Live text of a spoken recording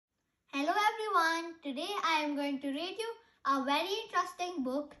everyone, today I am going to read you a very interesting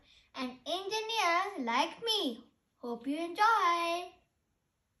book, An Engineer Like Me. Hope you enjoy.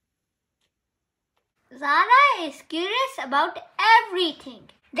 Zara is curious about everything.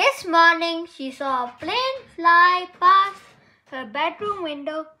 This morning she saw a plane fly past her bedroom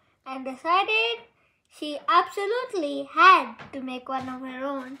window and decided she absolutely had to make one of her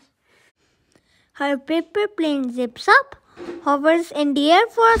own. Her paper plane zips up, hovers in the air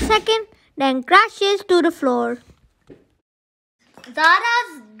for a second, then crashes to the floor.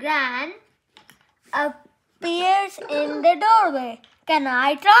 Zara's Gran appears in the doorway. Can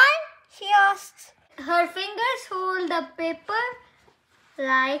I try? She asks. Her fingers hold the paper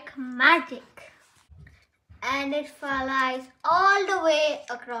like magic, and it flies all the way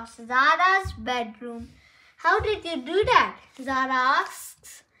across Zara's bedroom. How did you do that? Zara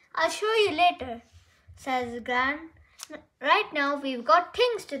asks. I'll show you later, says Gran. Right now we've got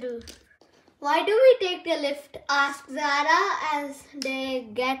things to do. Why do we take the lift? Asks Zara as they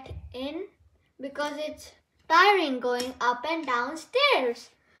get in. Because it's tiring going up and down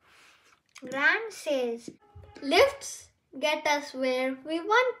stairs. Gran says, lifts get us where we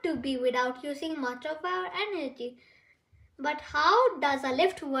want to be without using much of our energy. But how does a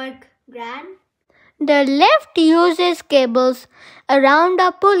lift work, Gran? The lift uses cables around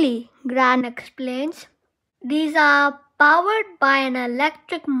a pulley, Gran explains. These are powered by an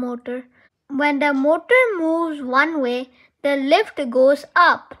electric motor. When the motor moves one way, the lift goes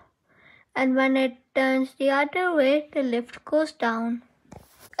up. And when it turns the other way, the lift goes down.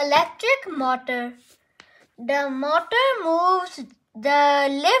 Electric motor. The motor moves the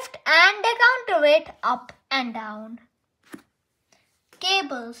lift and the counterweight up and down.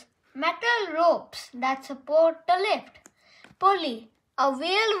 Cables. Metal ropes that support the lift. Pulley. A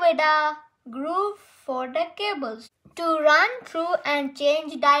wheel with a groove for the cables to run through and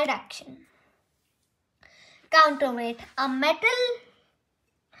change direction. Counterweight. A metal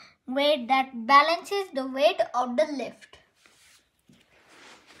weight that balances the weight of the lift.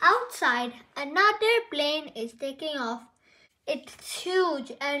 Outside, another plane is taking off. It's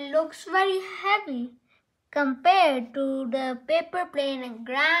huge and looks very heavy compared to the paper plane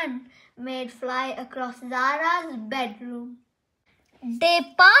Gran made fly across Zara's bedroom. They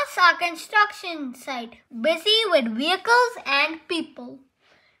pass a construction site, busy with vehicles and people.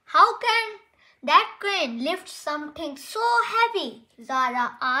 How can that crane lift something so heavy?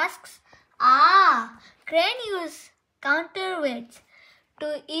 Zara asks. Crane use counterweights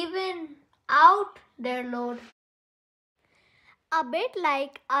to even out their load. A bit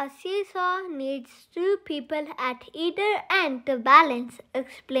like a seesaw needs two people at either end to balance,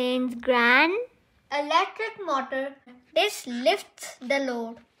 explains Gran. Electric motor. This lifts the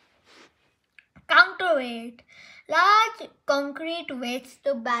load. Counterweight. Large concrete weights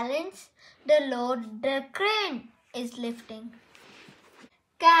to balance the load the crane is lifting.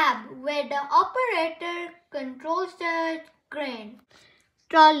 Cab, where the operator controls the crane.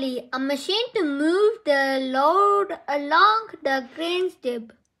 Trolley, a machine to move the load along the crane's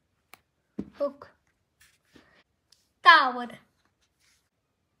jib. Hook. Tower.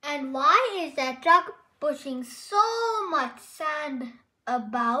 And why is that truck pushing so much sand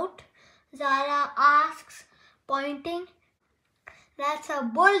about? Zara asks, pointing. That's a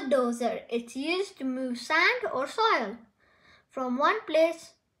bulldozer. It's used to move sand or soil from one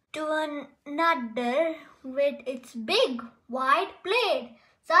place to another with its big, wide blade.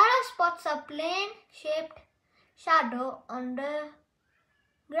 Zara spots a plane-shaped shadow on the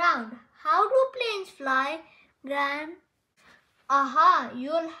ground. How do planes fly, Gran?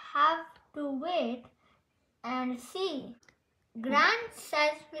 You'll have to wait and see, Gran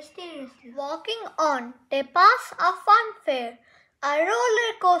says mysteriously. Walking on, they pass a fun fair. A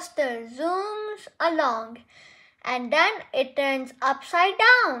roller coaster zooms along, and then it turns upside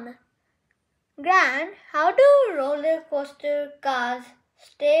down. Gran, how do roller coaster cars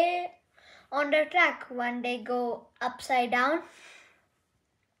stay on the track when they go upside down?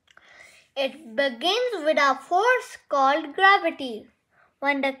 It begins with a force called gravity.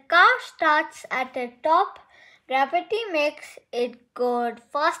 When the car starts at the top, gravity makes it go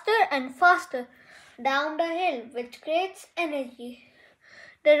faster and faster down the hill, which creates energy.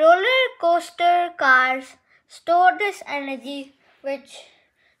 The roller coaster cars store this energy, which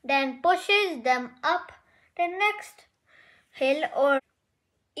then pushes them up the next hill or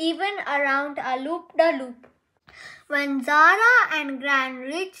even around a loop-the-loop. When Zara and Gran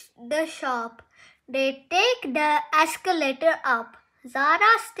reach the shop, they take the escalator up.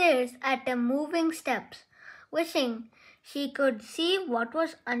 Zara stares at the moving steps, wishing she could see what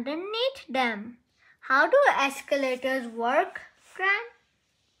was underneath them. How do escalators work, Gran?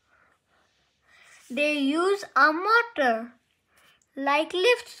 They use a motor, like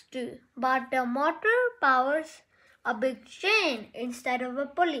lifts do, but the motor powers a big chain instead of a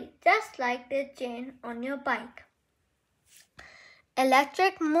pulley, just like the chain on your bike.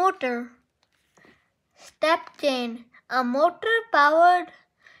 Electric motor. Step chain. A motor-powered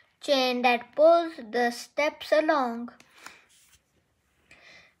chain that pulls the steps along.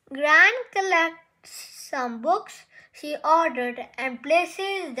 Gran collects some books she ordered and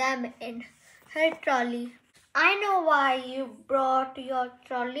places them in her trolley. I know why you brought your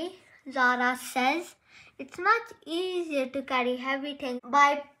trolley, Zara says. It's much easier to carry heavy things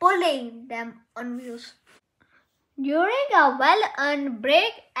by pulling them on wheels. During a well-earned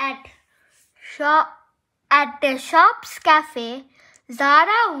break at the shop's cafe,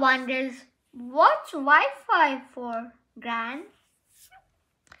 Zara wonders, what's Wi-Fi for, Gran?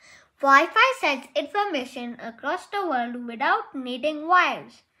 Wi-Fi sends information across the world without needing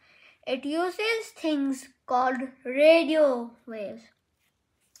wires. It uses things called radio waves.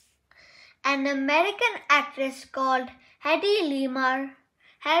 An American actress called Hedy Lamarr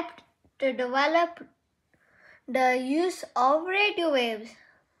helped to develop the use of radio waves,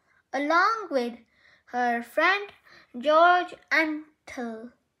 along with her friend George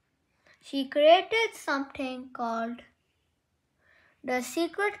Antle. She created something called the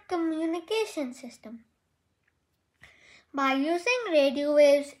secret communication system. By using radio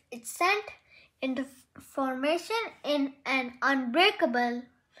waves, it sent information in an unbreakable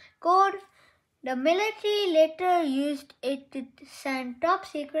code. The military later used it to send top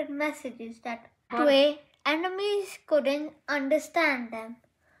secret messages that way enemies couldn't understand them.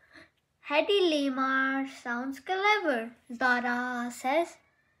 Hedy Lamarr sounds clever, Zara says.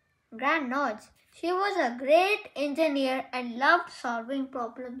 Gran nods. She was a great engineer and loved solving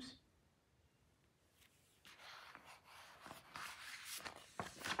problems.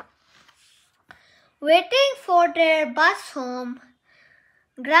 Waiting for their bus home,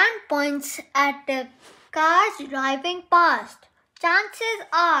 Gran points at the cars driving past. Chances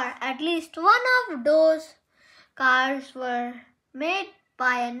are at least one of those cars were made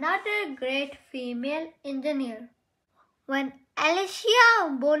by another great female engineer. When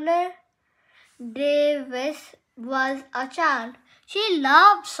Alicia Bowler Davis was a child, she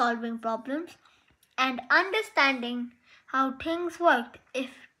loved solving problems and understanding how things worked. If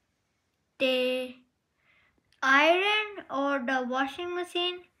the iron or the washing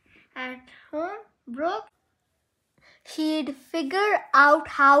machine at home broke, she'd figure out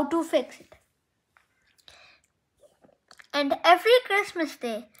how to fix it. And every Christmas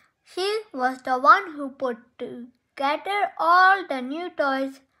Day, she was the one who put together all the new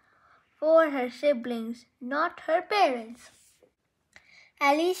toys for her siblings, not her parents.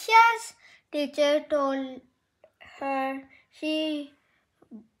 Alicia's teacher told her she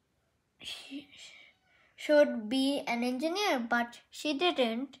should be an engineer, but she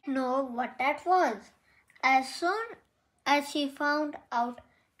didn't know what that was. As soon as she found out,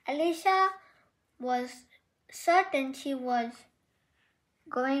 Alicia was certain she was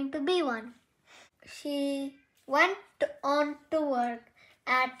going to be one. She went on to work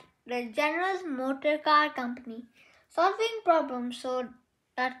at the General Motor Car Company, solving problems so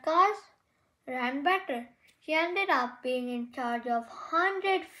that cars ran better. She ended up being in charge of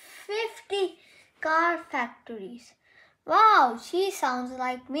 150 car factories. Wow, she sounds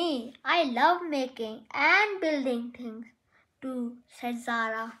like me. I love making and building things too, said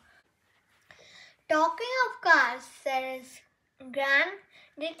Zara. Talking of cars, says Gran,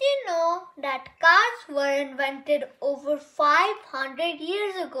 did you know that cars were invented over 500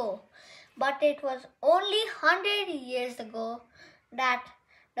 years ago? But it was only 100 years ago that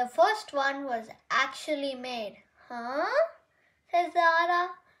the first one was actually made. Huh? Says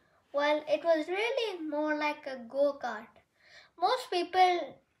Zara. Well, it was really more like a go-kart. Most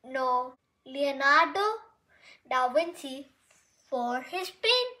people know Leonardo da Vinci for his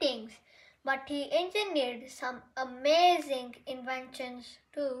paintings, but he engineered some amazing inventions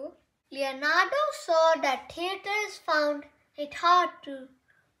too. Leonardo saw that theaters found it hard to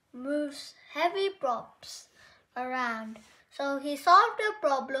move heavy props around, so he solved the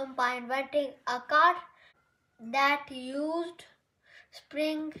problem by inventing a car that used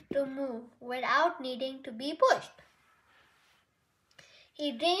springs to move without needing to be pushed.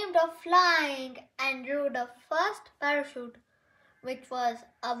 He dreamed of flying and drew the first parachute, which was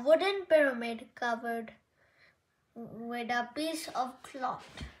a wooden pyramid covered with a piece of cloth.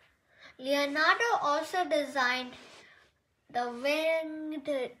 Leonardo also designed the winged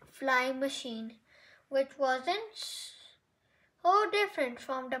flying machine, which wasn't so different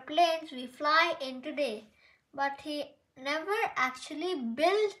from the planes we fly in today, but he never actually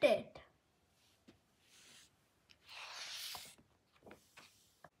built it.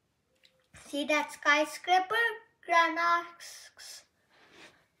 See that skyscraper? Gran asks.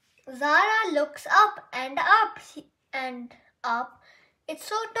 Zara looks up and up and up. It's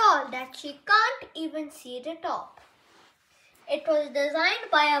so tall that she can't even see the top. It was designed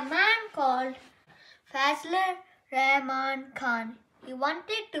by a man called Fazlur Rahman Khan. He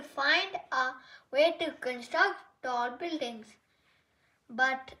wanted to find a way to construct tall buildings.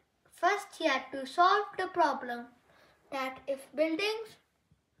 But first he had to solve the problem that if buildings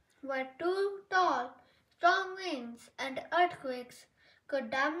were too tall, strong winds and earthquakes could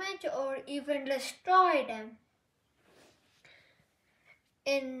damage or even destroy them.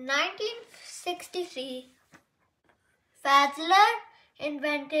 In 1963, Fazlur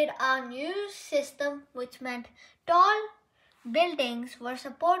invented a new system which meant tall buildings were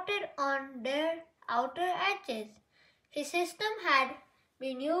supported on their outer edges. His system had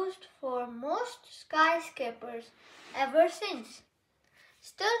been used for most skyscrapers ever since.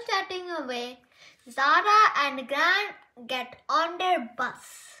 Still chatting away, Zara and Gran get on their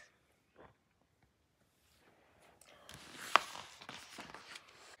bus.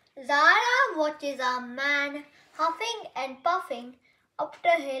 Zara watches a man huffing and puffing up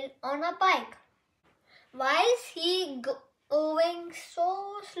the hill on a bike. Why is he going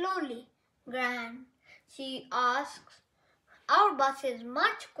so slowly, Gran? She asks. Our bus is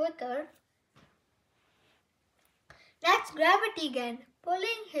much quicker. That's gravity again,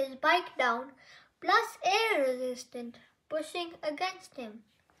 pulling his bike down, plus air resistant, pushing against him.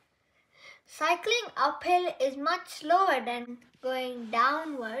 Cycling uphill is much slower than going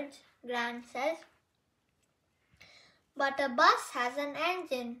downwards, Gran says. But a bus has an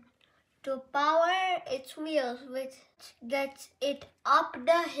engine to power its wheels, which gets it up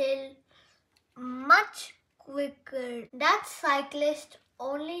the hill much quicker. That cyclist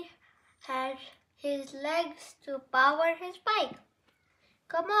only has his legs to power his bike.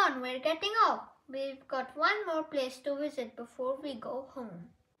 Come on, we're getting off. We've got one more place to visit before we go home.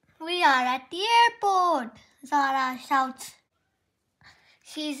 We are at the airport, Zara shouts.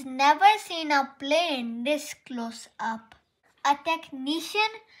 She's never seen a plane this close up. A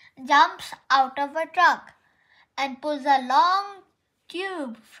technician jumps out of a truck and pulls a long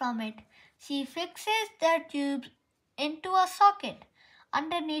tube from it. She fixes the tube into a socket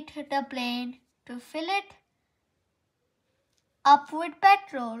underneath the plane to fill it up with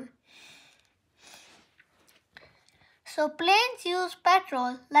petrol. So planes use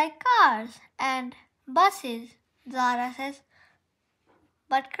petrol like cars and buses, Zara says.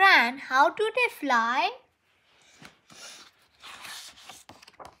 But Gran, how do they fly?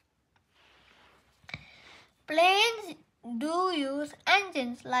 Planes do use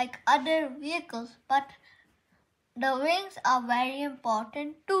engines like other vehicles, but the wings are very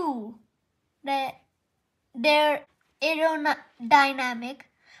important too. They're aerodynamic,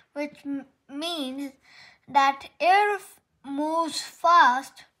 which means that air moves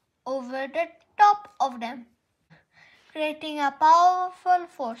fast over the top of them, creating a powerful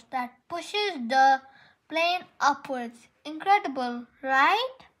force that pushes the plane upwards. Incredible,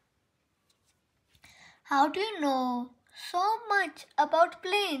 right? How do you know so much about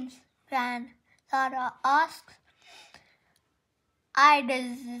planes, Gran? Zara asks. I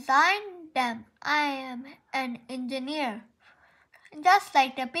designed them. I am an engineer. Just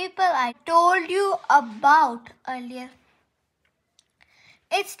like the people I told you about earlier.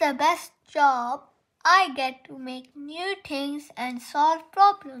 It's the best job. I get to make new things and solve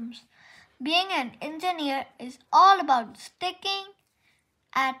problems. Being an engineer is all about sticking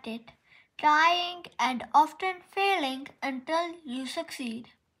at it, trying and often failing until you succeed.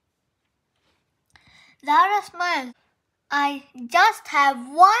 Zara smiles. I just have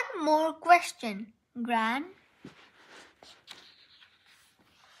one more question, Gran.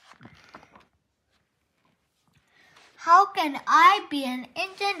 How can I be an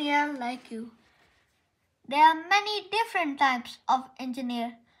engineer like you? There are many different types of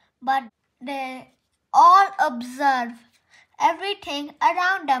engineer, but they all observe everything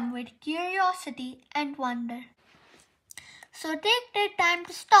around them with curiosity and wonder. So take the time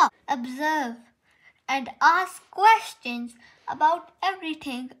to stop, observe, and ask questions about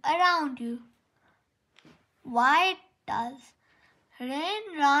everything around you. Why does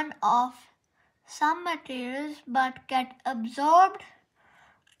rain run off some materials but get absorbed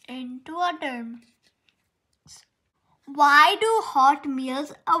into others? Why do hot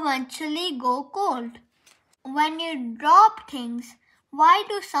meals eventually go cold? When you drop things, why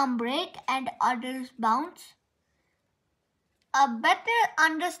do some break and others bounce? A better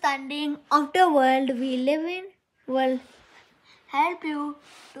understanding of the world we live in will help you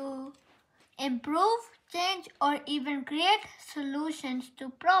to improve, change, or even create solutions to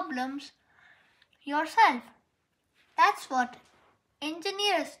problems yourself. That's what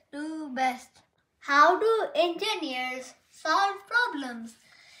engineers do best. How do engineers solve problems?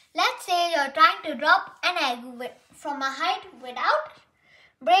 Let's say you're trying to drop an egg from a height without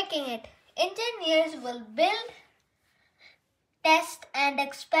breaking it. Engineers will build, test and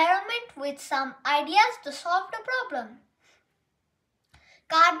experiment with some ideas to solve the problem.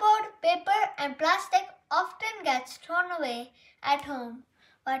 Cardboard, paper and plastic often gets thrown away at home,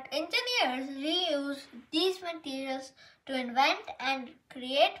 but engineers reuse these materials to invent and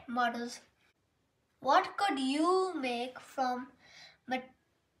create models. What could you make from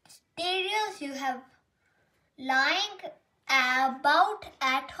materials you have lying about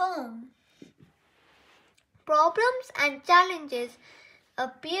at home? Problems and challenges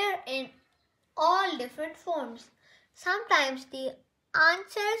appear in all different forms. Sometimes the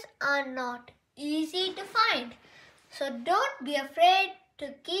answers are not easy to find, so don't be afraid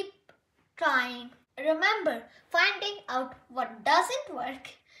to keep trying. Remember, finding out what doesn't work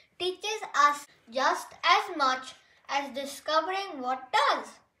teaches us just as much as discovering what does.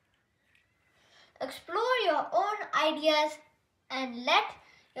 Explore your own ideas and let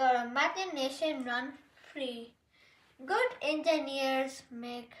your imagination run free. Good engineers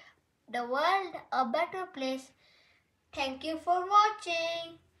make the world a better place. Thank you for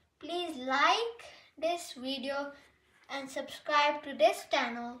watching. Please like this video and subscribe to this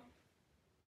channel.